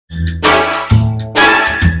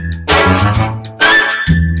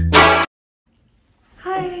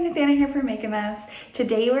for Make a Mess.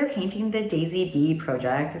 Today we're painting the Daisy Bee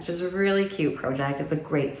project, which is a really cute project. It's a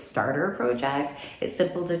great starter project. It's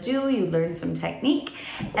simple to do, you learn some technique,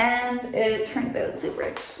 and it turns out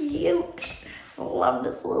super cute. Love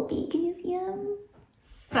this little bee, can you see him?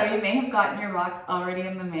 So you may have gotten your box already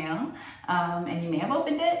in the mail, and you may have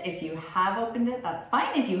opened it. If you have opened it, that's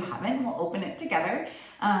fine. If you haven't, we'll open it together.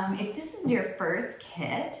 If this is your first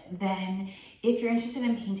kit, then if you're interested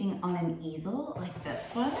in painting on an easel like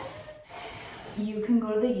this one, you can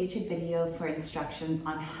go to the YouTube video for instructions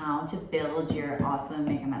on how to build your awesome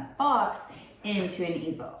Make a Mess box into an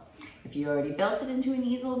easel. If you already built it into an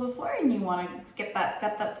easel before and you want to skip that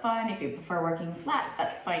step, that's fine. If you prefer working flat,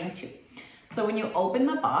 that's fine too. So when you open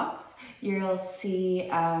the box, you'll see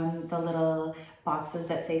the little boxes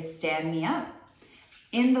that say Stand Me Up.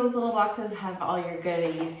 In those little boxes have all your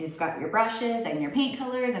goodies. You've got your brushes and your paint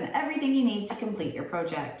colors and everything you need to complete your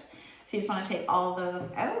project. So you just want to take all those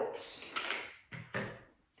out.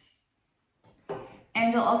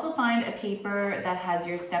 And you'll also find a paper that has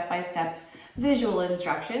your step-by-step visual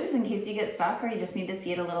instructions in case you get stuck or you just need to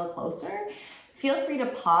see it a little closer. Feel free to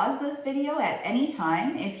pause this video at any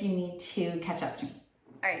time if you need to catch up to me.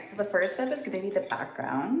 All right, so the first step is going to be the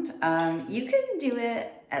background. You can do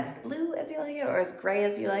it as blue as you like it, or as gray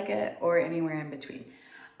as you like it, or anywhere in between.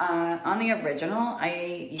 On the original,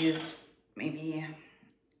 I used maybe,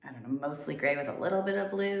 I don't know, mostly gray with a little bit of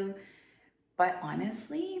blue, but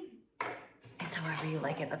honestly, it's however you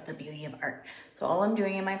like it. That's the beauty of art. So all I'm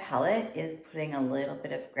doing in my palette is putting a little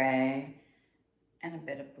bit of gray and a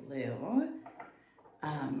bit of blue.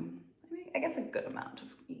 I guess a good amount of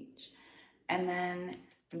each. And then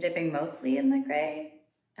I'm dipping mostly in the gray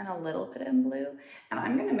and a little bit in blue. And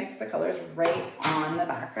I'm gonna mix the colors right on the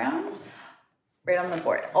background, right on the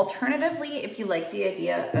board. Alternatively, if you like the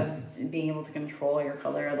idea of being able to control your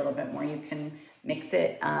color a little bit more, you can mix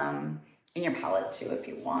it in your palette too if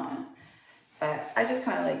you want. But I just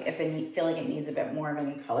kind of like, if I feel like it needs a bit more of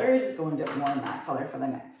any color, just go and dip more in that color for the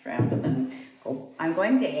next round. And then I'm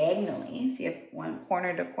going diagonally, see if one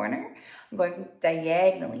corner to corner, I'm going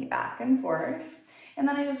diagonally back and forth. And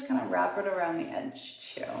then I just kind of wrap it around the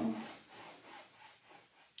edge too.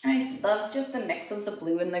 I love just the mix of the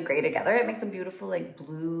blue and the gray together. It makes a beautiful like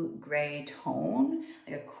blue-gray tone,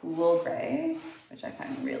 like a cool gray, which I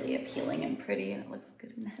find really appealing and pretty, and it looks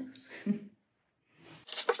good in the house.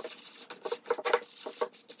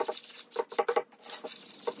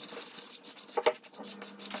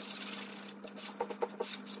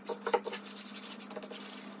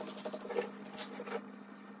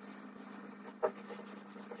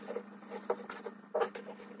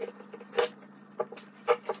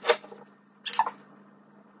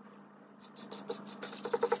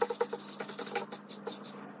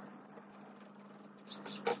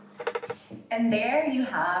 And there you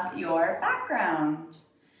have your background.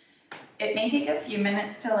 It may take a few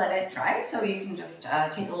minutes to let it dry, so you can just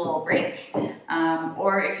take a little break.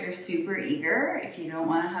 Or if you're super eager, if you don't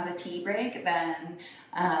want to have a tea break, then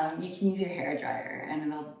you can use your hair dryer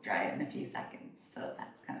and it'll dry in a few seconds. So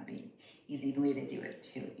that's kind of the easy way to do it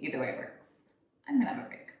too. Either way works. I'm gonna have a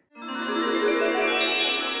break.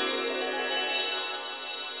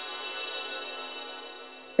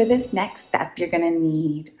 For this next step, you're gonna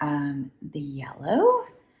need the yellow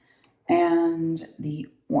and the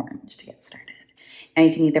orange to get started. Now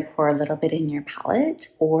you can either pour a little bit in your palette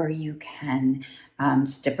or you can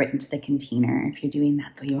just dip right into the container. If you're doing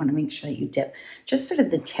that though, you wanna make sure that you dip just sort of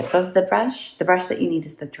the tip of the brush. The brush that you need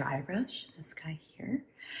is the dry brush, this guy here.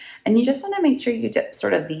 And you just wanna make sure you dip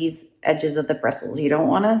sort of these edges of the bristles. You don't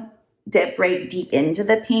wanna dip right deep into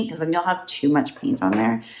the paint because then you'll have too much paint on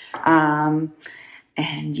there.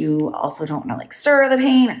 And you also don't want to like stir the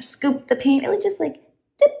paint or scoop the paint, really just like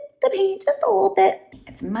dip the paint just a little bit.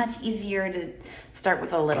 It's much easier to start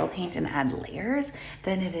with a little paint and add layers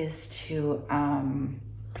than it is to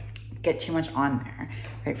get too much on there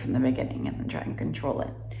right from the beginning and then try and control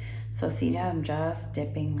it. So see, I'm just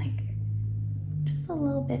dipping like just a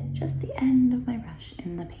little bit, just the end of my brush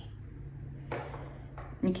in the paint.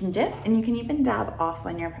 You can dip and you can even dab off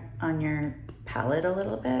on your palette a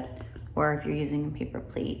little bit, or if you're using a paper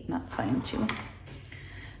plate, that's fine too.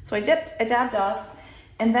 So I dabbed off,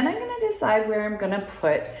 and then I'm gonna decide where I'm gonna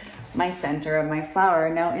put my center of my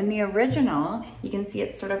flower. Now in the original, you can see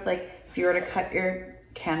it's sort of like, if you were to cut your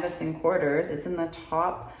canvas in quarters, it's in the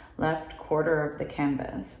top left quarter of the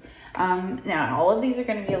canvas. Now all of these are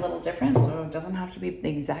gonna be a little different, so it doesn't have to be the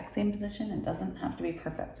exact same position. It doesn't have to be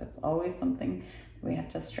perfect. It's always something we have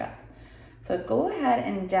to stress. So go ahead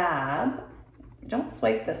and dab. Don't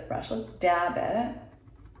swipe this brush, let's dab it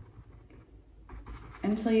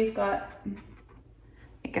until you've got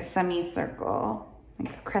like a semicircle,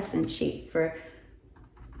 like a crescent shape for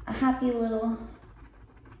a happy little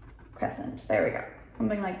crescent. There we go,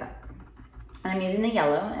 something like that. And I'm using the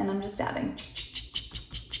yellow and I'm just dabbing.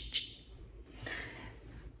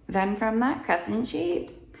 Then from that crescent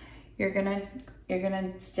shape, you're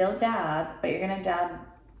gonna still dab, but you're gonna dab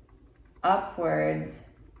upwards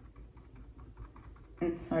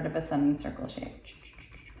in sort of a semicircle shape.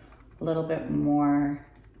 A little bit more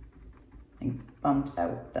like bumped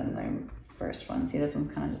out than the first one. See, this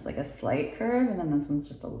one's kind of just like a slight curve, and then this one's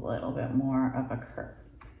just a little bit more of a curve.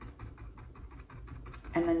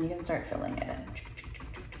 And then you can start filling it in.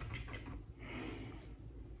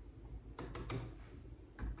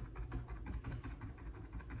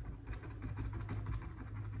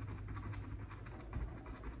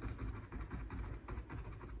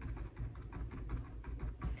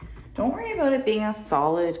 Don't worry about it being a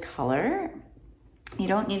solid color. You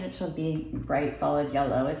don't need it to be bright, solid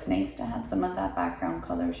yellow. It's nice to have some of that background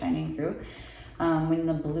color shining through. When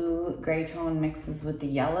the blue gray tone mixes with the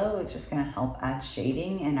yellow, it's just gonna help add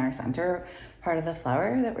shading in our center part of the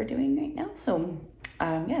flower that we're doing right now. So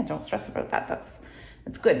yeah, don't stress about that.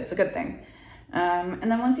 That's good, it's a good thing. And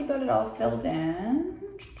then once you got it all filled in,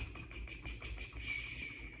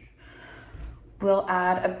 we'll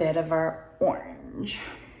add a bit of our orange.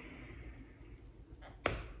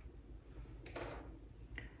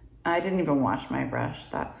 I didn't even wash my brush.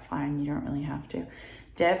 That's fine, you don't really have to.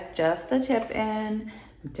 Dip just the tip in,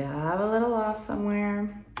 dab a little off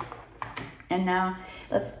somewhere. And now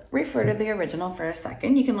let's refer to the original for a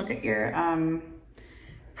second. You can look at your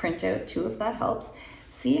printout too, if that helps.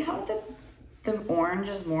 See how the orange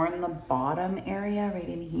is more in the bottom area right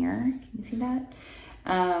in here? Can you see that?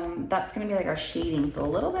 That's gonna be like our shading. So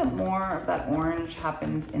a little bit more of that orange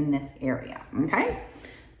happens in this area, okay?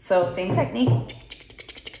 So same technique.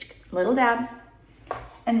 Little dab,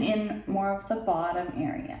 and in more of the bottom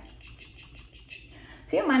area.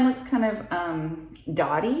 See how mine looks kind of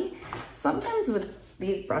dotty? Sometimes with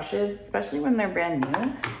these brushes, especially when they're brand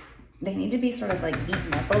new, they need to be sort of like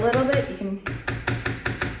beaten up a little bit. You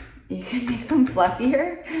can make them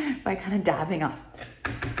fluffier by kind of dabbing on.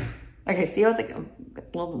 Okay, see how it's like a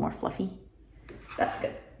little bit more fluffy? That's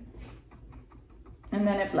good. And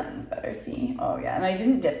then it blends better, see? Oh yeah, and I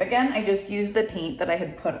didn't dip again. I just used the paint that I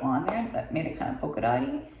had put on there that made it kind of polka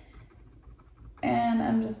dotty. And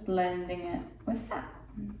I'm just blending it with that.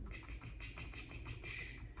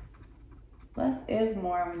 Less is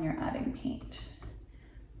more when you're adding paint.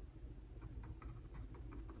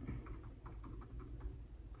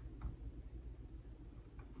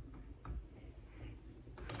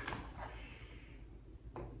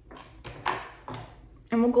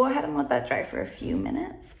 And we'll go ahead and let that dry for a few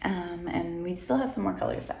minutes. And we still have some more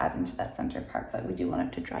colors to add into that center part, but we do want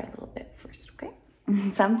it to dry a little bit first, okay?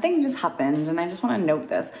 Something just happened, and I just want to note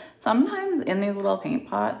this. Sometimes in these little paint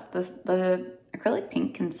pots, the acrylic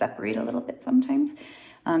paint can separate a little bit sometimes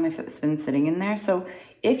if it's been sitting in there. So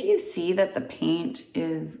if you see that the paint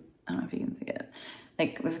is, I don't know if you can see it,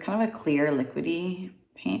 like there's kind of a clear liquidy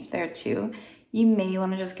paint there too, you may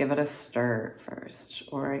want to just give it a stir first,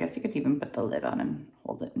 or I guess you could even put the lid on and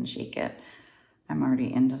hold it and shake it. I'm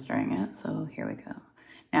already into stirring it, so here we go.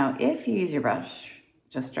 Now, if you use your brush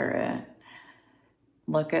to stir it,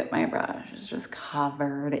 look at my brush, it's just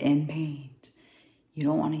covered in paint. You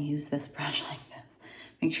don't want to use this brush like this.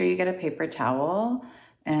 Make sure you get a paper towel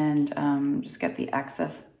and just get the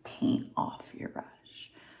excess paint off your brush.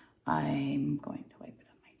 I'm going to wipe it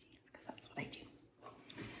on my jeans because that's what I do.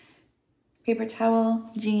 Paper towel,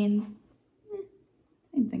 jeans,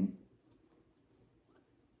 same thing.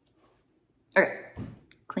 All right,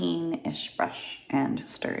 clean-ish brush and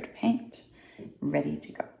stirred paint, ready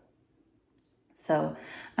to go. So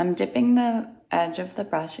I'm dipping the edge of the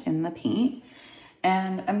brush in the paint,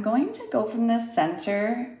 and I'm going to go from the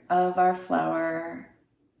center of our flower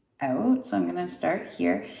out. So I'm gonna start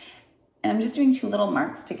here, and I'm just doing 2 little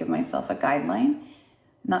marks to give myself a guideline.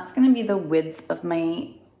 And that's gonna be the width of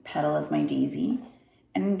my petal of my daisy.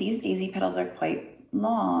 And these daisy petals are quite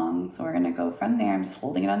long, so we're gonna go from there. I'm just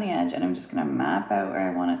holding it on the edge, and I'm just gonna map out where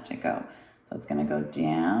I want it to go. So it's gonna go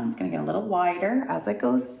down, it's gonna get a little wider as it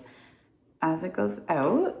goes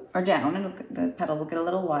out or down, and the petal will get a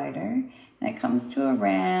little wider, and it comes to a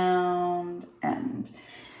round end.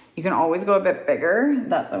 You can always go a bit bigger,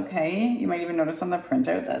 that's okay. You might even notice on the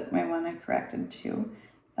printout that my one I corrected too.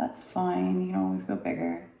 That's fine, you can always go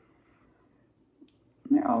bigger.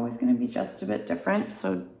 They're always going to be just a bit different,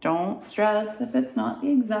 so don't stress if it's not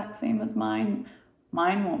the exact same as mine.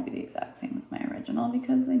 Mine won't be the exact same as my original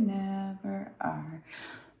because they never are.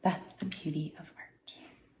 That's the beauty of art.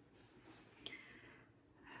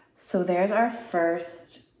 So there's our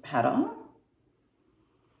first petal.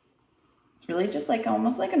 It's really just like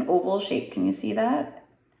almost like an oval shape. Can you see that?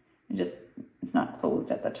 It's not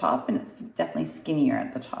closed at the top, and it's definitely skinnier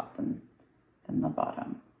at the top than the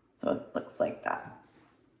bottom. So it looks like that.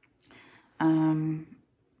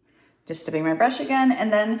 Just dipping my brush again,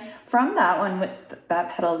 and then from that one with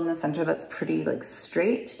that petal in the center that's pretty like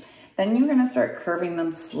straight, then you're gonna start curving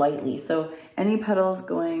them slightly. So any petals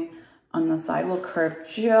going on the side will curve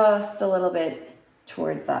just a little bit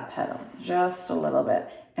towards that petal, just a little bit,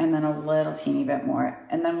 and then a little teeny bit more,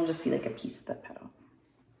 and then we'll just see like a piece of the petal.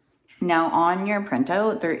 Now on your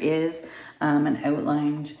printout, there is an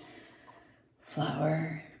outlined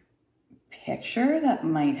flower picture that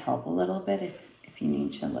might help a little bit if you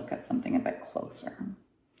need to look at something a bit closer.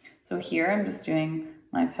 So here I'm just doing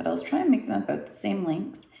my petals, try and make them about the same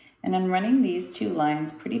length, and I'm running these two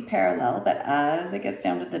lines pretty parallel, but as it gets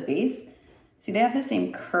down to the base, see they have the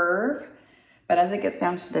same curve, but as it gets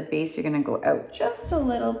down to the base, you're gonna go out just a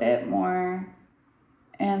little bit more,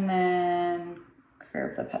 and then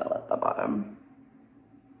curve the petal at the bottom.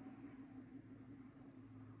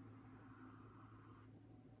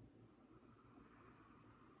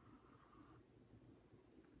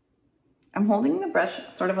 I'm holding the brush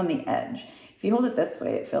sort of on the edge. If you hold it this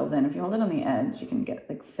way, it fills in. If you hold it on the edge, you can get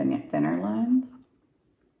like thinner lines.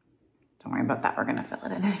 Don't worry about that, we're gonna fill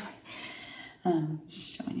it in anyway. Just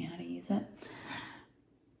showing you how to use it.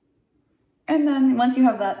 And then once you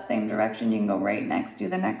have that same direction, you can go right next, do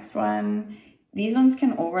the next one. These ones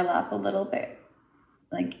can overlap a little bit,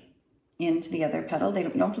 like into the other petal. You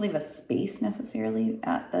don't have to leave a space necessarily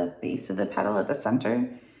at the base of the petal, at the center.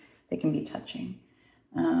 They can be touching.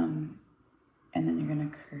 And then you're gonna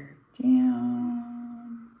curve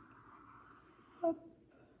down, up.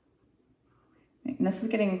 And this is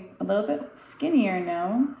getting a little bit skinnier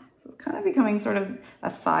now. So it's kind of becoming sort of a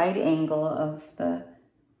side angle of the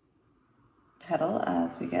petal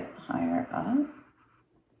as we get higher up.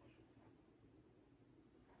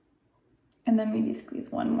 And then maybe squeeze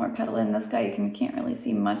one more petal in. This guy, you can't really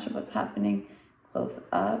see much of what's happening close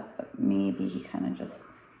up, but maybe he kind of just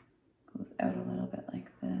goes out a little bit like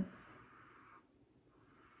this.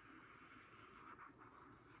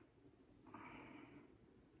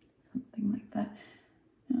 Something like that.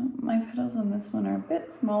 Now, my petals on this one are a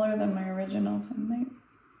bit smaller than my original, so I might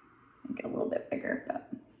make it a little bit bigger, but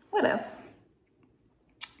whatever.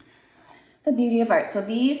 The beauty of art. So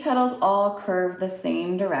these petals all curve the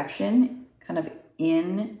same direction, kind of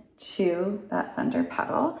into that center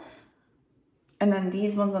petal. And then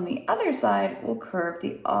these ones on the other side will curve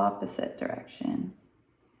the opposite direction.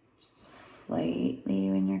 Just slightly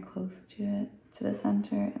when you're close to it, to the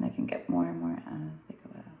center, and they can get more and more as they go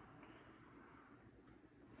out.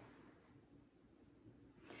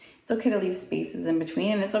 It's okay to leave spaces in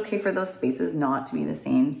between, and it's okay for those spaces not to be the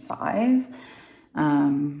same size.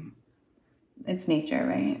 It's nature,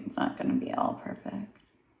 right? It's not going to be all perfect.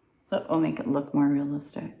 So it will make it look more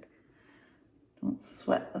realistic. Don't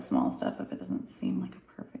sweat the small stuff if it doesn't seem like a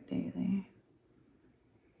perfect daisy.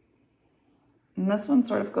 And this one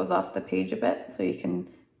sort of goes off the page a bit, so you can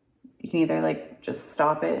either like just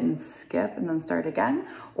stop it and skip and then start again,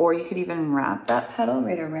 or you could even wrap that petal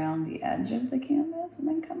right around the edge of the canvas and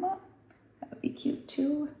then come up. That would be cute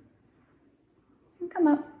too. And come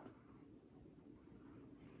up.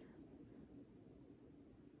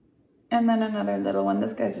 And then another little one.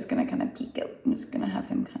 This guy's just gonna kind of peek out. I'm just gonna have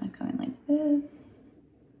him kind of coming like this.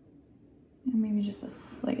 And maybe just a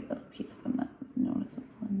slight little piece of him that was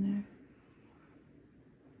noticeable in there.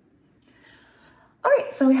 All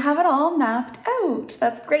right, so we have it all mapped out.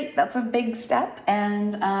 That's great, that's a big step.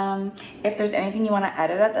 And if there's anything you wanna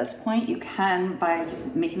edit at this point, you can by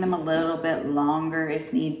just making them a little bit longer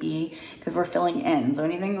if need be, because we're filling in. So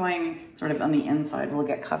anything going sort of on the inside will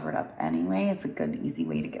get covered up anyway. It's a good, easy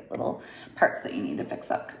way to get little parts that you need to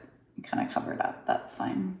fix up kind of covered up, that's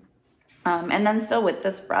fine. And then still with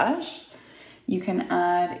this brush, you can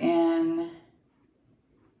add in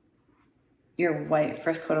your white,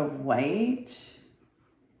 first coat of white.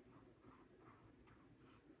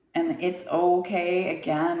 And it's okay,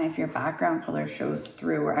 again, if your background color shows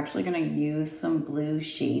through. We're actually going to use some blue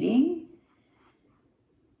shading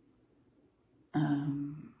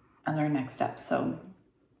as our next step. So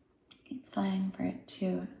it's fine for it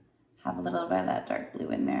to have a little bit of that dark blue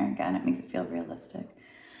in there. Again, it makes it feel realistic.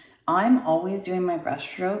 I'm always doing my brush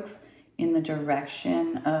strokes in the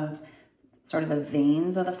direction of sort of the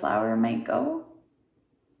veins of the flower might go.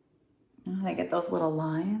 You know, I get those little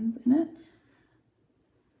lines in it.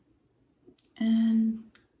 And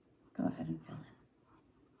go ahead and fill in.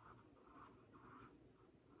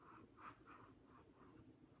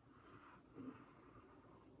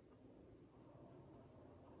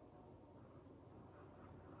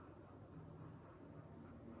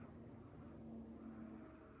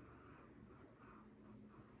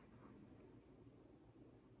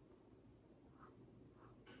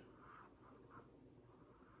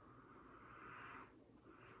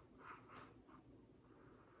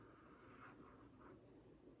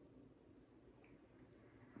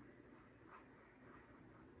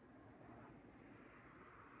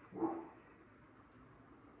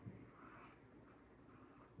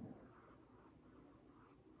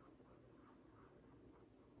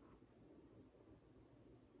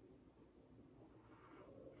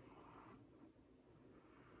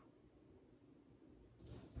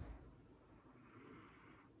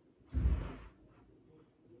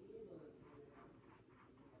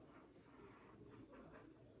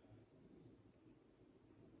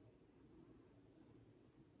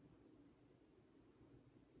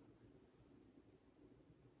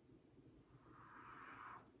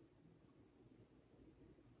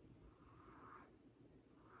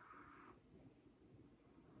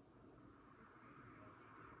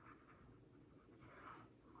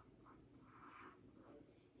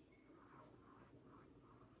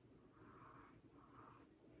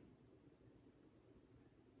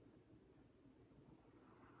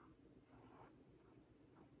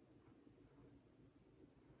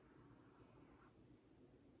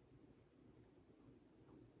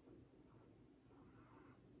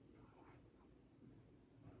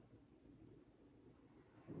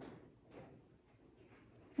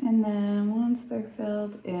 And then once they're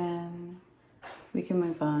filled in, we can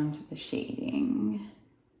move on to the shading.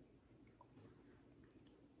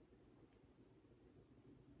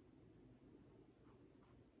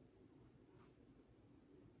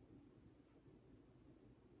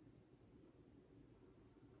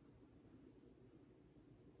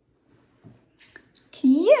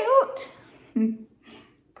 Cute!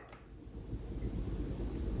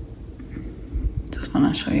 Just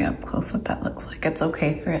want to show you up close what that looks like. It's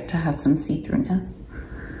okay for it to have some see-throughness.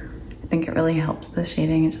 I think it really helps the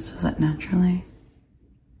shading. It just does it naturally.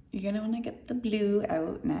 You're gonna want to get the blue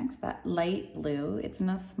out next, that light blue. It's in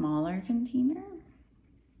a smaller container.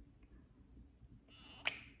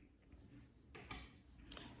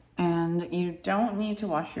 And you don't need to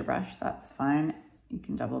wash your brush, that's fine. You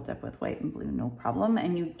can double dip with white and blue, no problem.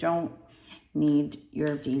 And you don't need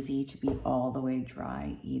your daisy to be all the way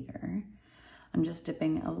dry either. I'm just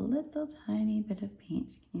dipping a little tiny bit of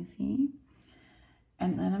paint, can you see?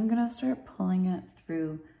 And then I'm gonna start pulling it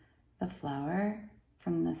through the flower,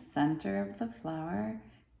 from the center of the flower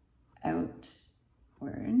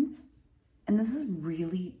outwards. And this is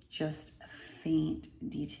really just a faint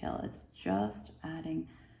detail. It's just adding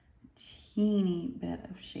a teeny bit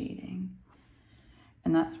of shading.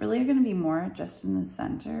 And that's really gonna be more just in the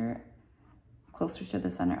center, closer to the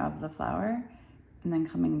center of the flower, and then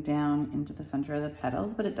coming down into the center of the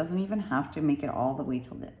petals, but it doesn't even have to make it all the way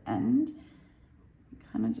till the end. It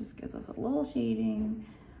kind of just gives us a little shading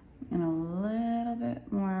and a little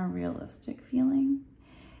bit more realistic feeling.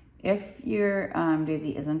 If your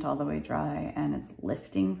daisy isn't all the way dry and it's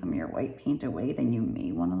lifting some of your white paint away, then you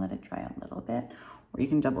may want to let it dry a little bit, or you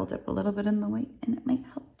can double dip a little bit in the white and it might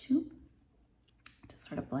help too, to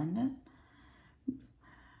sort of blend it. Oops.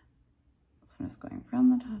 So I'm just going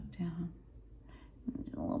from the top down,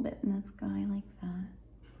 a little bit in the sky like that,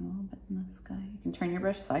 a little bit in the sky. You can turn your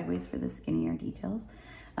brush sideways for the skinnier details.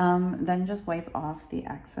 Then just wipe off the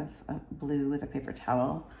excess of blue with a paper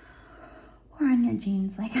towel or on your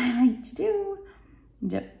jeans like I like to do.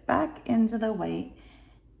 Dip back into the white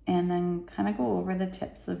and then kind of go over the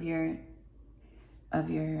tips of your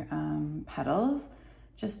petals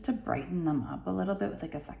just to brighten them up a little bit with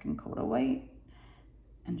like a second coat of white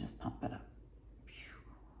and just pump it up.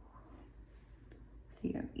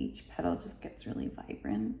 See how each petal just gets really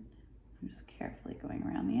vibrant. I'm just carefully going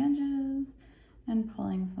around the edges and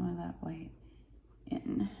pulling some of that white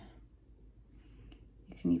in.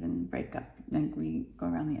 You can even break up, like we go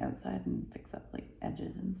around the outside and fix up like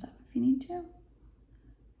edges and stuff if you need to.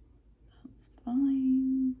 That's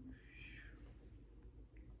fine.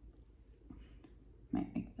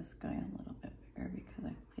 Might make this guy a little bit bigger because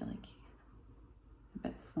I feel like he's a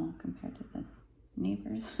bit small compared to this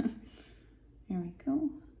neighbor's. Here we go.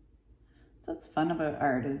 So what's fun about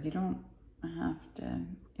art is you don't have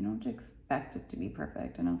to expect it to be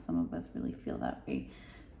perfect. I know some of us really feel that way,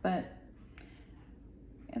 but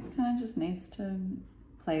it's kind of just nice to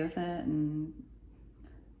play with it and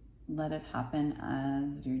let it happen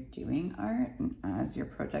as you're doing art and as your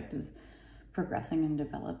project is progressing and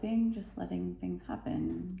developing, just letting things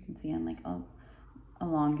happen. You can see I'm like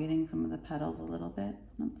elongating some of the petals a little bit.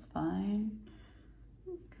 That's fine.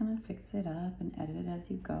 Just kind of fix it up and edit it as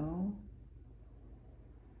you go.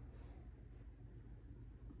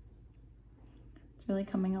 It's really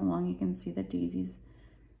coming along. You can see the daisies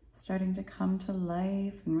starting to come to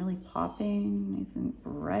life and really popping nice and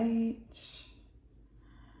bright.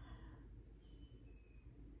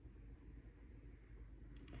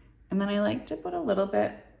 And then I like to put a little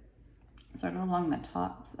bit sort of along the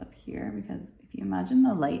tops up here, because if you imagine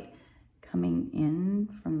the light coming in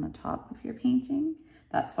from the top of your painting,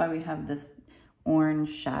 that's why we have this orange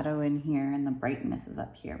shadow in here and the brightness is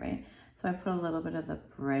up here, right? So I put a little bit of the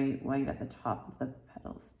bright white at the top of the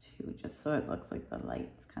petals too, just so it looks like the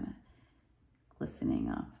light's kind of glistening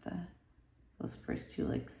off those first two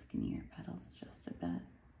like skinnier petals just a bit.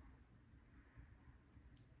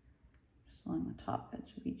 Just along the top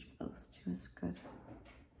edge of each of those two is good.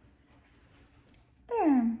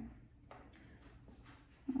 There.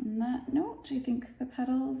 On that note, I think the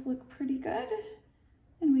petals look pretty good,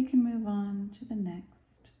 and we can move on to the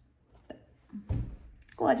next step.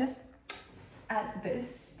 Gorgeous. At this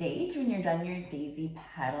stage, when you're done your daisy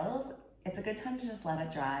petals, it's a good time to just let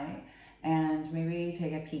it dry and maybe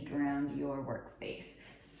take a peek around your workspace.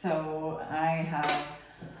 So I have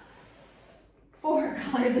 4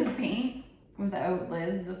 colors of paint without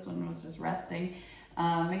lids. This one was just resting.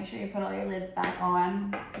 Make sure you put all your lids back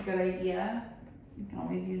on. It's a good idea. You can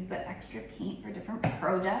always use the extra paint for different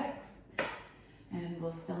projects. And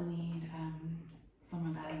we'll still need some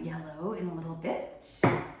of that yellow in a little bit.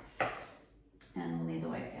 And we'll need the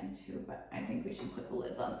white again. but I think we should put the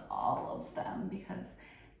lids on all of them because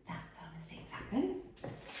that's how mistakes happen.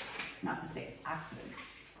 Not mistakes, accidents.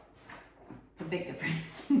 It's a big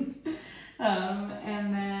difference.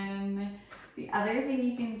 And then the other thing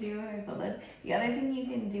you can do, there's the lid. The other thing you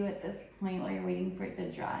can do at this point while you're waiting for it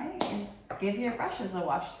to dry is give your brushes a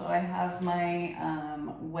wash. So I have my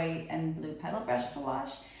white and blue petal brush to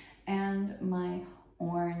wash and my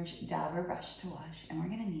orange dabber brush to wash. And we're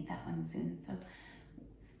gonna need that one soon. So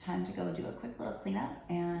it's time to go do a quick little cleanup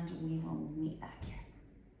and we will meet back here.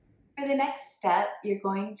 For the next step, you're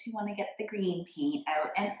going to want to get the green paint out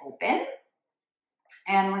and open.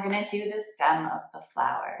 And we're gonna do the stem of the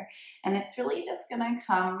flower. And it's really just gonna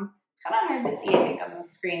come, it's kind of hard to see, I think, on the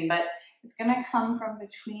screen, but it's gonna come from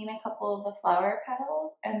between a couple of the flower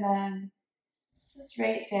petals and then just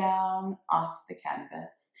right down off the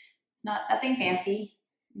canvas. It's nothing fancy,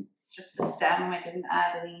 it's just a stem. I didn't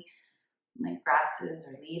add any like grasses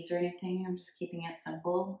or leaves or anything. I'm just keeping it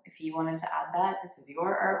simple. If you wanted to add that, this is your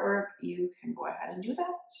artwork, you can go ahead and do that.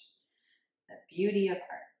 The beauty of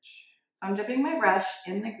art. So I'm dipping my brush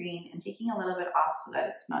in the green and taking a little bit off so that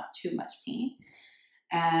it's not too much paint.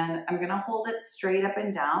 And I'm gonna hold it straight up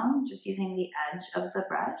and down, just using the edge of the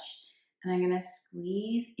brush. And I'm gonna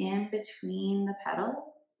squeeze in between the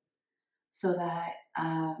petals so that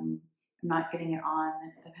I'm not getting it on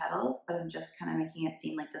the petals, but I'm just kind of making it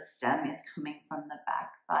seem like the stem is coming from the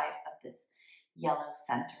back side of this yellow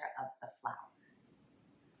center of the flower.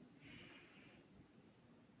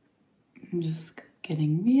 I'm just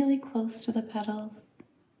getting really close to the petals,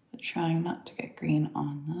 but trying not to get green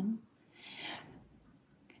on them.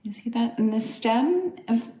 Can you see that? And the stem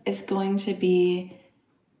is going to be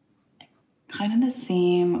kind of the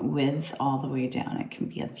same width all the way down. It can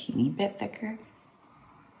be a teeny bit thicker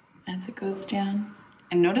as it goes down.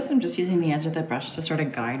 And notice I'm just using the edge of the brush to sort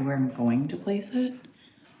of guide where I'm going to place it.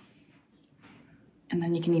 And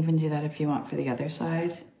then you can even do that if you want for the other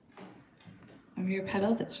side of your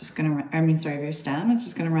petal. That's just gonna run, of your stem, it's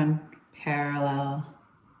just gonna run parallel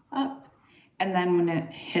up. And then when it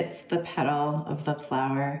hits the petal of the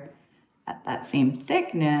flower at that same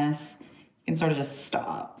thickness, you can sort of just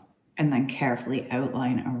stop and then carefully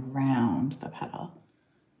outline around the petal.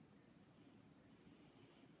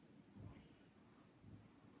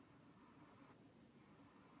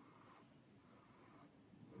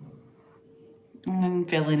 And then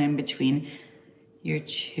fill in between your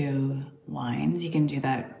two lines. You can do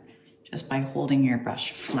that just by holding your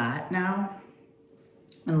brush flat now.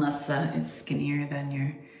 Unless it's skinnier than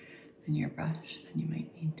your brush, then you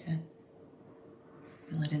might need to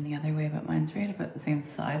fill it in the other way, but mine's right about the same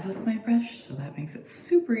size as my brush, so that makes it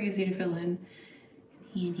super easy to fill in.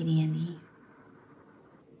 Handy dandy.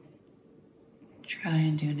 Try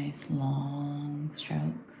and do nice long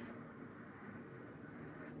strokes.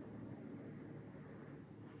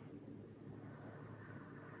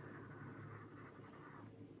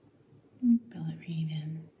 Fill it right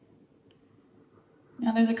in.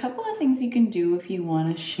 Now there's a couple of things you can do if you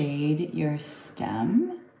want to shade your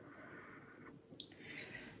stem.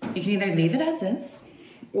 You can either leave it as is,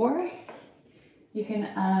 or you can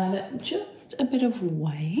add just a bit of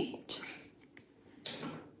white.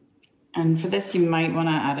 And for this, you might want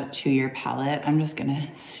to add it to your palette. I'm just going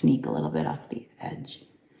to sneak a little bit off the edge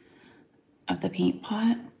of the paint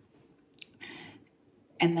pot.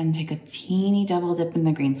 And then take a teeny double dip in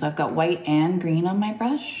the green. So I've got white and green on my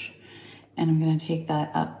brush. And I'm going to take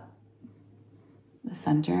that up the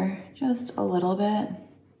center just a little bit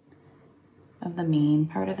of the main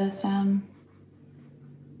part of the stem.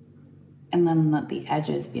 And then let the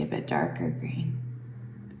edges be a bit darker green.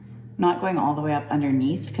 Not going all the way up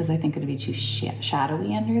underneath because I think it would be too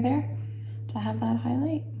shadowy under there to have that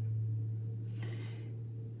highlight.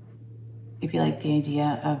 If you like the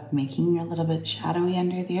idea of making a little bit shadowy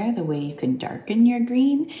under there, the way you can darken your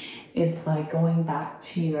green is by going back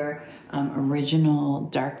to your original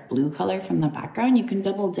dark blue color from the background. You can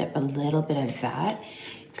double dip a little bit of that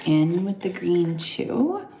in with the green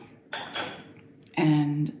too.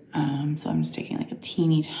 And so I'm just taking like a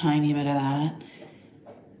teeny tiny bit of that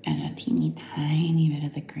and a teeny tiny bit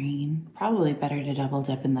of the green. Probably better to double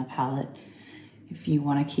dip in the palette if you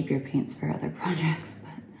want to keep your paints for other projects,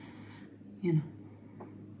 but you know.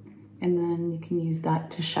 And then you can use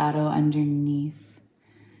that to shadow underneath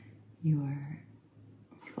your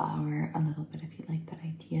flower a little bit if you like that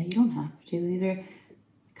idea. You don't have to. These are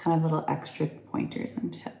kind of little extra pointers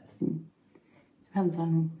and tips. And depends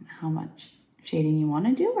on how much shading you want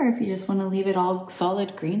to do, or if you just want to leave it all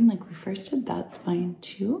solid green like we first did, that's fine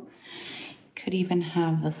too. You could even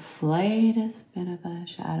have the slightest bit of a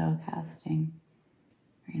shadow casting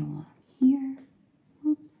right along here.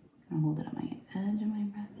 Oops, gonna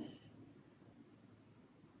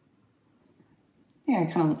There,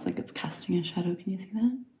 it kind of looks like it's casting a shadow. Can you see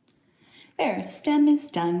that? There, stem is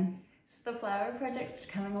done. So the flower project's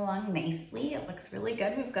coming along nicely. It looks really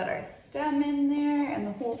good. We've got our stem in there and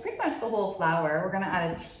the whole, pretty much the whole flower. We're gonna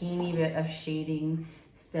add a teeny bit of shading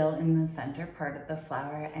still in the center part of the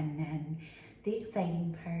flower, and then the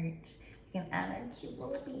exciting part, we can add our cute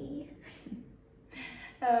little bee.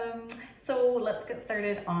 So let's get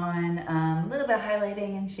started on a little bit of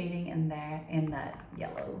highlighting and shading in there, in that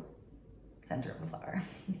yellow center of the flower.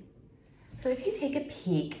 So if you take a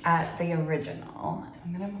peek at the original,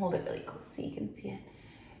 I'm gonna hold it really close so you can see it.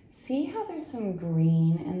 See how there's some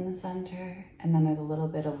green in the center, and then there's a little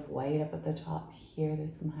bit of white up at the top here.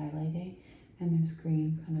 There's some highlighting, and there's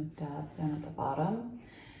green kind of dabs down at the bottom.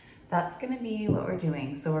 That's gonna be what we're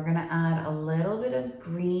doing. So we're gonna add a little bit of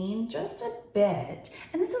green, just a bit.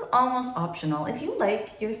 And this is almost optional. If you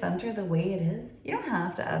like your center the way it is, you don't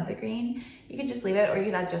have to add the green. You can just leave it, or you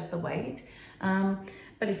can add just the white.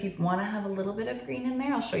 But if you wanna have a little bit of green in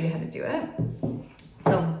there, I'll show you how to do it.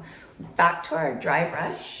 So back to our dry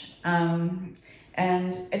brush. And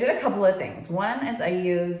I did a couple of things. One is I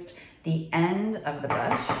used the end of the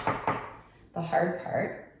brush, the hard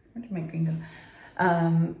part. Where did my green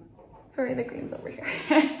go? Sorry, the green's over here.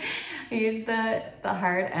 I used the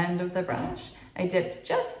hard end of the brush. I dipped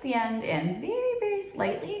just the end in very, very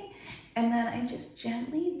slightly. And then I just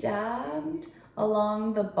gently dabbed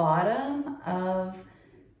along the bottom of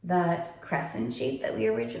that crescent shape that we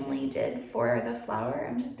originally did for the flower.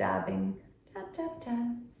 I'm just dabbing, dab, dab,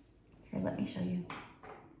 dab. Here, let me show you.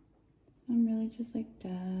 So I'm really just like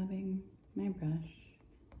dabbing my brush.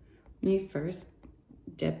 When you first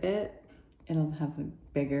dip it, it'll have a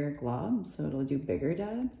bigger glob, so it'll do bigger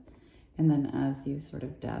dabs. And then as you sort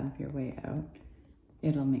of dab your way out,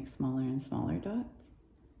 it'll make smaller and smaller dots.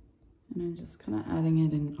 And I'm just kind of adding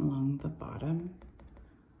it in along the bottom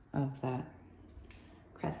of that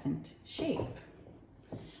crescent shape.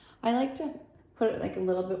 I like to put it like a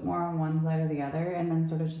little bit more on one side or the other, and then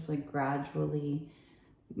sort of just like gradually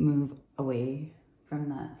move away from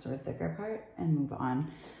that sort of thicker part and move on.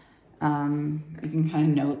 You can kind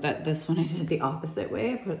of note that this one I did the opposite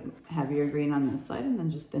way. I put heavier green on this side and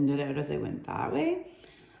then just thinned it out as I went that way.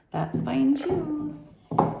 That's fine too.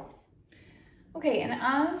 Okay, and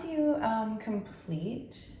as you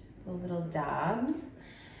complete the little dabs,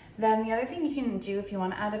 then the other thing you can do if you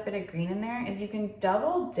want to add a bit of green in there is you can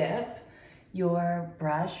double dip your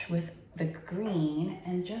brush with the green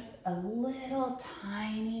and just a little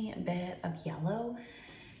tiny bit of yellow.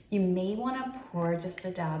 You may want to pour just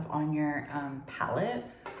a dab on your palette,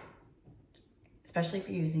 especially if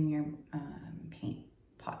you're using your paint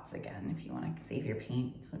pots again, if you want to save your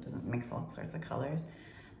paint so it doesn't mix all sorts of colors.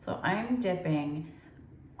 So I'm dipping,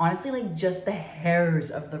 honestly, like just the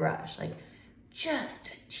hairs of the brush, like just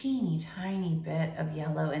a teeny tiny bit of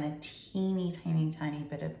yellow and a teeny tiny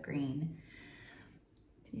bit of green.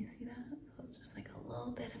 Can you see that? So it's just like a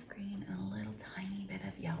little bit of green and a little tiny bit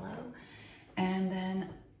of yellow. And then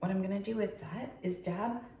what I'm gonna do with that is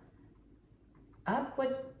dab up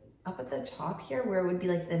at the top here, where it would be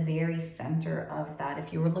like the very center of that.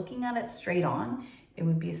 If you were looking at it straight on, it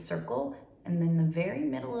would be a circle, and then the very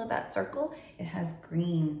middle of that circle, it has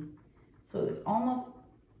green. So it was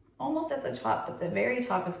almost at the top, but the very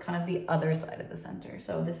top is kind of the other side of the center.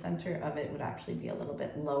 So the center of it would actually be a little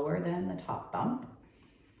bit lower than the top bump.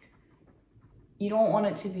 You don't want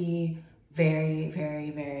it to be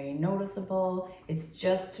very noticeable. It's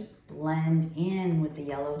just to blend in with the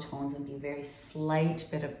yellow tones and be a very slight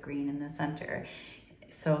bit of green in the center.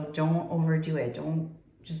 So don't overdo it. Don't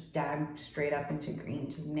just dab straight up into green.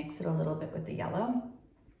 Just mix it a little bit with the yellow.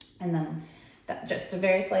 And then just a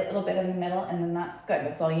very slight little bit in the middle, and then that's good.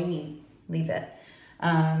 That's all you need. Leave it.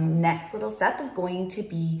 Next little step is going to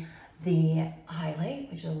be the highlight,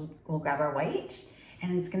 which we'll grab our white,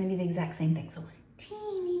 and it's going to be the exact same thing. So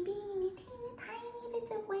teeny tiny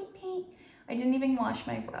bits of white paint. I didn't even wash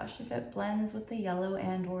my brush. If it blends with the yellow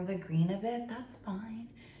and or the green a bit, that's fine.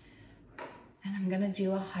 And I'm gonna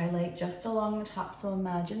do a highlight just along the top. So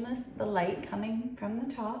imagine the light coming from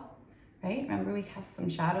the top, right? Remember we cast some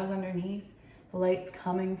shadows underneath. The light's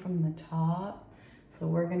coming from the top. So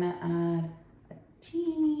we're gonna add a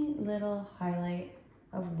teeny little highlight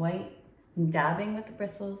of white, dabbing with the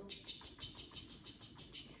bristles,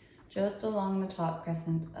 just along the top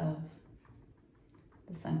crescent of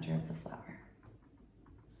the center of the flower.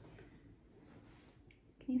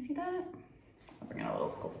 Can you see that? I'll bring it a little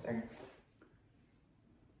closer.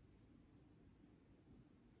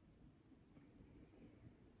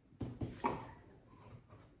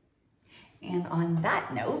 And on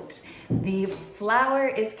that note, the flower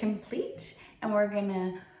is complete, and we're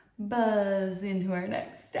gonna buzz into our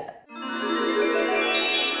next step.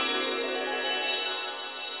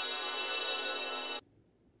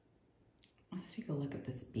 Let's take a look at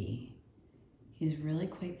this bee. He's really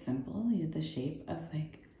quite simple. He's the shape of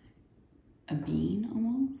like a bean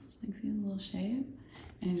almost, like see the little shape?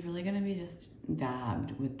 And he's really gonna be just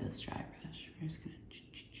dabbed with this dry brush. We're just gonna,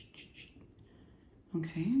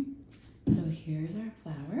 okay. So here's our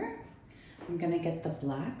flower. I'm gonna get the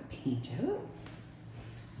black paint out.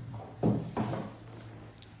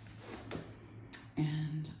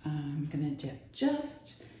 And I'm gonna dip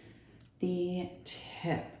just the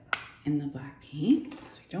tip in the black paint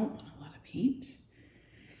because we don't want a lot of paint.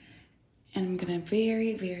 And I'm gonna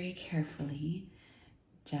very, very carefully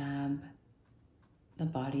dab the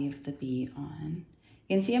body of the bee on.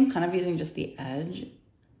 You can see I'm kind of using just the edge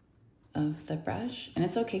of the brush, and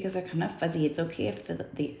it's okay because they're kind of fuzzy. It's okay if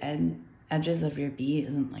the edges of your bee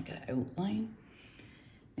isn't like an outline.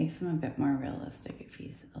 Makes him a bit more realistic if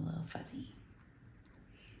he's a little fuzzy.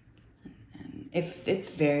 And if it's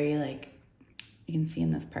very like, you can see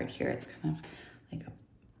in this part here, it's kind of like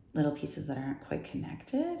little pieces that aren't quite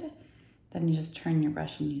connected, then you just turn your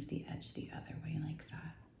brush and use the edge the other way like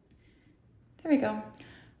that. There we go.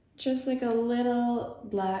 Just like a little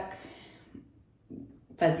black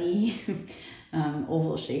fuzzy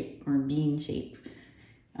oval shape or bean shape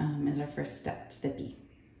is our first step to the bee.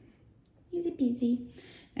 Easy peasy.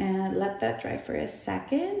 And let that dry for a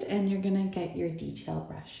second, and you're gonna get your detail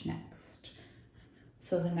brush next.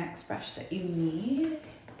 So the next brush that you need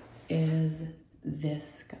is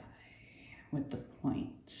this guy with the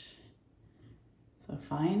point. So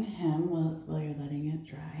find him while you're letting it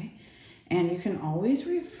dry. And you can always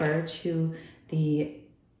refer to the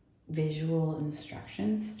visual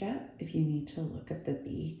instructions step if you need to look at the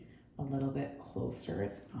bee a little bit closer.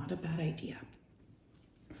 It's not a bad idea.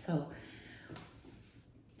 So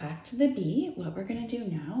back to the bee, what we're gonna do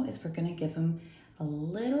now is we're gonna give him a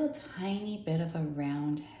little tiny bit of a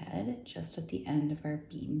round head just at the end of our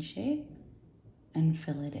bean shape and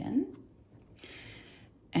fill it in.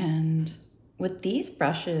 And with these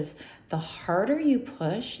brushes, the harder you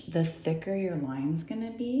push, the thicker your line's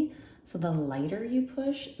gonna be. So the lighter you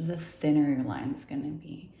push, the thinner your line's gonna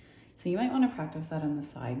be. So you might wanna practice that on the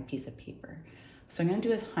side piece of paper. So I'm gonna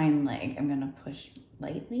do his hind leg. I'm gonna push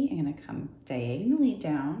lightly. I'm gonna come diagonally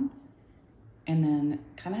down and then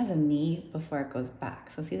kind of has a knee before it goes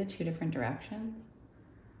back. So see the two different directions?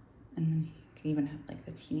 And then you can even have like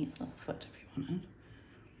the teeniest little foot if you wanted.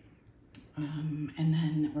 And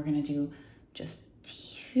then we're gonna do just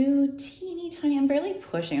two teeny tiny, I'm barely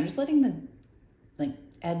pushing, I'm just letting the like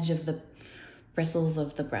edge of the bristles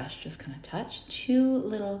of the brush just kind of touch. Two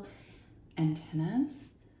little antennas,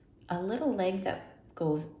 a little leg that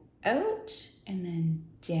goes out and then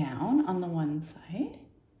down on the one side,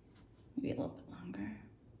 maybe a little bit longer.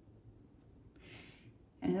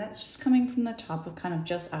 And that's just coming from the top of kind of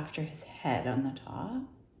just after his head on the top.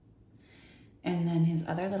 And then his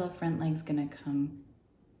other little front leg's gonna come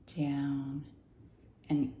down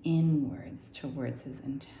and inwards towards his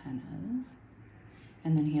antennas.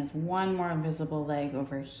 And then he has one more visible leg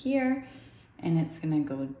over here, and it's gonna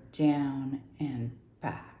go down and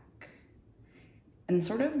back. And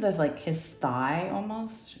sort of the like his thigh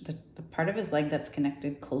almost, the part of his leg that's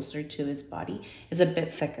connected closer to his body is a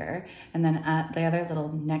bit thicker. And then at the other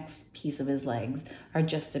little next piece of his legs are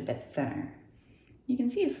just a bit thinner. You can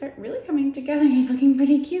see it's really coming together. He's looking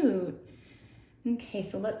pretty cute. Okay,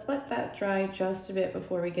 so let's let that dry just a bit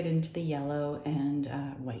before we get into the yellow and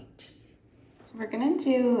white. So we're gonna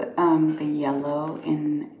do the yellow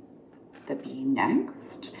in the bee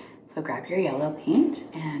next. So grab your yellow paint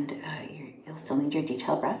and you'll still need your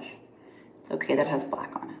detail brush. It's okay that it has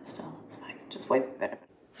black on it still, it's fine. Just wipe a bit of it.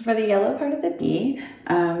 So for the yellow part of the bee,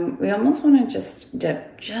 we almost wanna just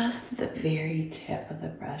dip just the very tip of the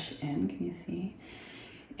brush in, can you see?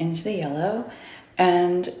 Into the yellow.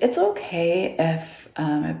 And it's okay if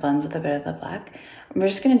it blends with a bit of the black. We're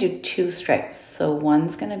just gonna do two stripes. So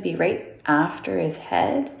one's gonna be right after his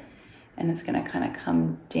head, and it's gonna kind of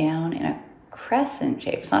come down in a crescent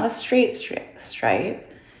shape. It's not a straight stripe.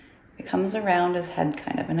 It comes around his head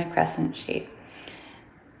kind of in a crescent shape.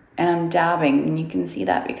 And I'm dabbing, and you can see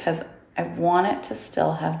that because I want it to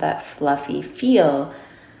still have that fluffy feel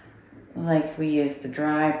like we use the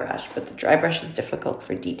dry brush, but the dry brush is difficult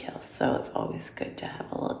for details, so it's always good to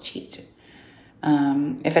have a little cheat.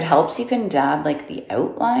 If it helps, you can dab like the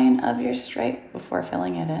outline of your stripe before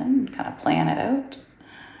filling it in, kind of plan it out.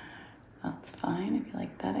 That's fine if you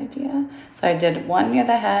like that idea. So I did one near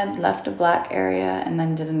the head, left a black area, and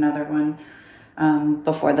then did another one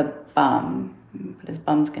before the bum, but his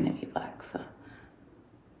bum's gonna be black, so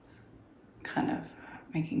kind of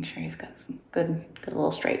making sure he's got some good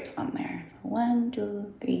little stripes on there. So 1,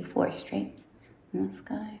 2, 3, 4 stripes in this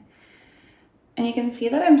guy. And you can see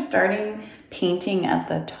that I'm starting painting at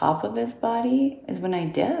the top of his body is when I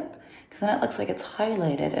dip, because then it looks like it's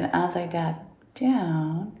highlighted. And as I dab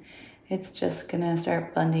down, it's just gonna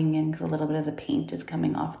start blending in because a little bit of the paint is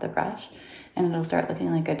coming off the brush, and it'll start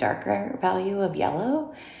looking like a darker value of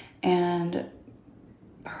yellow. And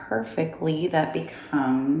perfectly that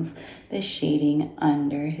becomes the shading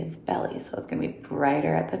under his belly. So it's gonna be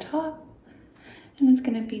brighter at the top, and it's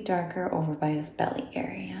gonna be darker over by his belly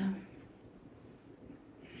area.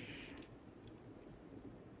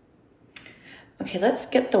 Okay, let's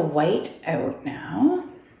get the white out now,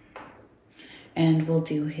 and we'll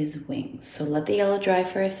do his wings. So let the yellow dry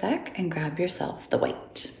for a sec and grab yourself the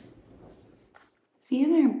white. See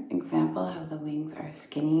in our example how the wings are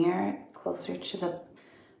skinnier, closer to the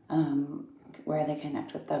where they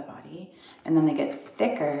connect with the body, and then they get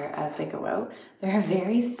thicker as they go out. They're a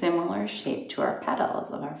very similar shape to our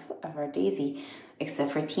petals of our daisy,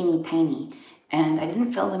 except for teeny tiny. And I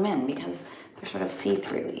didn't fill them in because they're sort of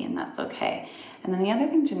see-through-y, and that's okay. And then the other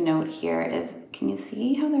thing to note here is, can you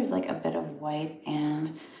see how there's like a bit of white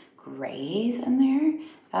and grays in there?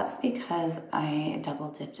 That's because I double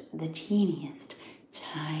dipped the tiniest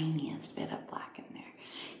bit of black in there.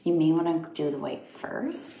 You may want to do the white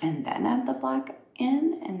first and then add the black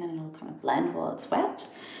in, and then it'll kind of blend while it's wet.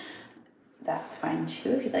 That's fine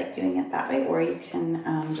too if you like doing it that way, or you can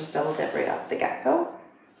just double dip right off the get-go.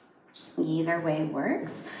 Either way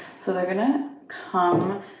works. So they're gonna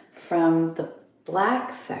come from the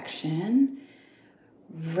black section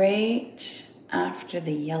right after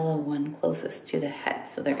the yellow one closest to the head.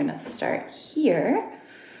 So they're gonna start here,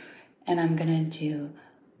 and I'm gonna do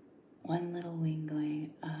one little wing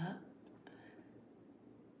going up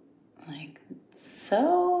like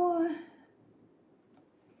so.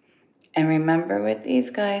 And remember with these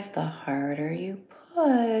guys, the harder you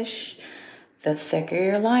push, the thicker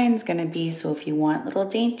your line's gonna be. So if you want little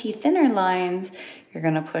dainty thinner lines, you're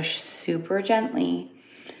gonna push super gently.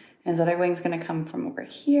 And his other wing's gonna come from over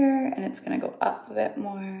here, and it's gonna go up a bit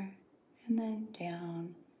more, and then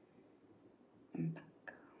down and back.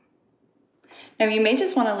 Now you may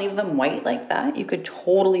just wanna leave them white like that. You could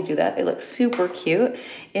totally do that. They look super cute.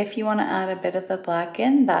 If you wanna add a bit of the black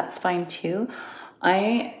in, that's fine too.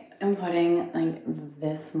 I am putting like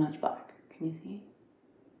this much black. Can you see?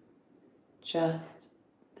 Just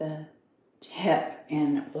the tip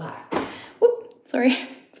in black. Whoop, sorry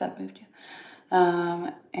if that moved you.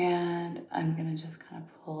 And I'm gonna just kind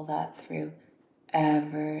of pull that through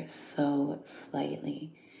ever so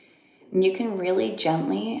slightly. And you can really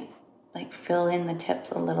gently like fill in the tips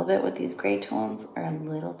a little bit with these gray tones, or a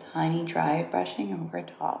little tiny dry brushing over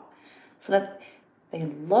top, so that they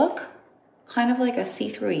look kind of like a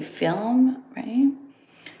see-through film, right?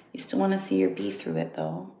 You still want to see your bee through it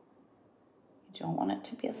though. You don't want it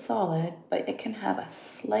to be a solid, but it can have a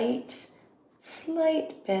slight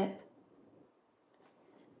bit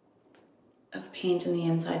of paint in the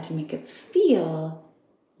inside to make it feel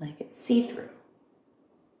like it's see-through.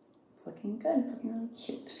 It's looking good, it's looking really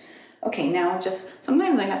cute. Okay, now just,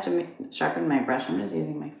 sometimes I have to sharpen my brush. I'm just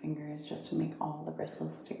using my fingers just to make all the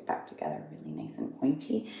bristles stick back together really nice and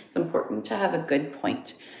pointy. It's important to have a good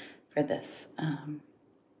point for this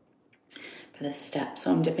step.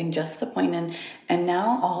 So I'm dipping just the point in, and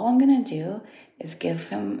now all I'm gonna do is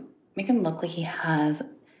make him look like he has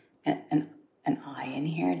an eye in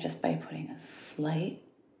here, just by putting a slight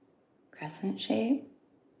crescent shape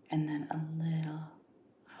and then a little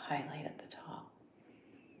highlight at the top.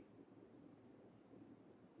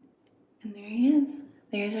 And there he is.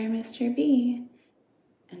 There's our Mr. B.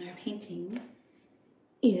 And our painting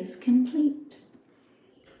is complete.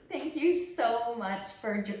 Thank you so much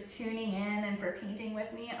for tuning in and for painting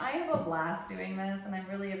with me. I have a blast doing this, and I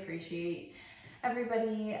really appreciate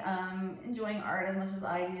everybody enjoying art as much as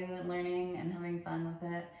I do, and learning and having fun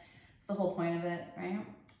with it. It's the whole point of it, right?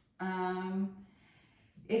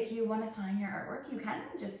 If you want to sign your artwork, you can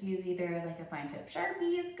just use either like a fine tip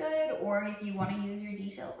Sharpie is good, or if you want to use your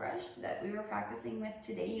detail brush that we were practicing with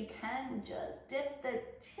today, you can just dip the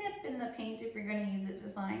tip in the paint if you're going to use it to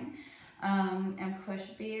sign, and push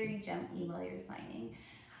very gently while you're signing.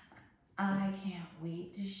 I can't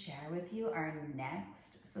wait to share with you our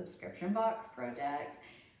next subscription box project.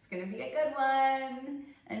 It's going to be a good one.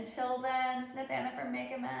 Until then, it's Nathana from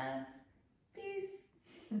Make a Mess. Peace.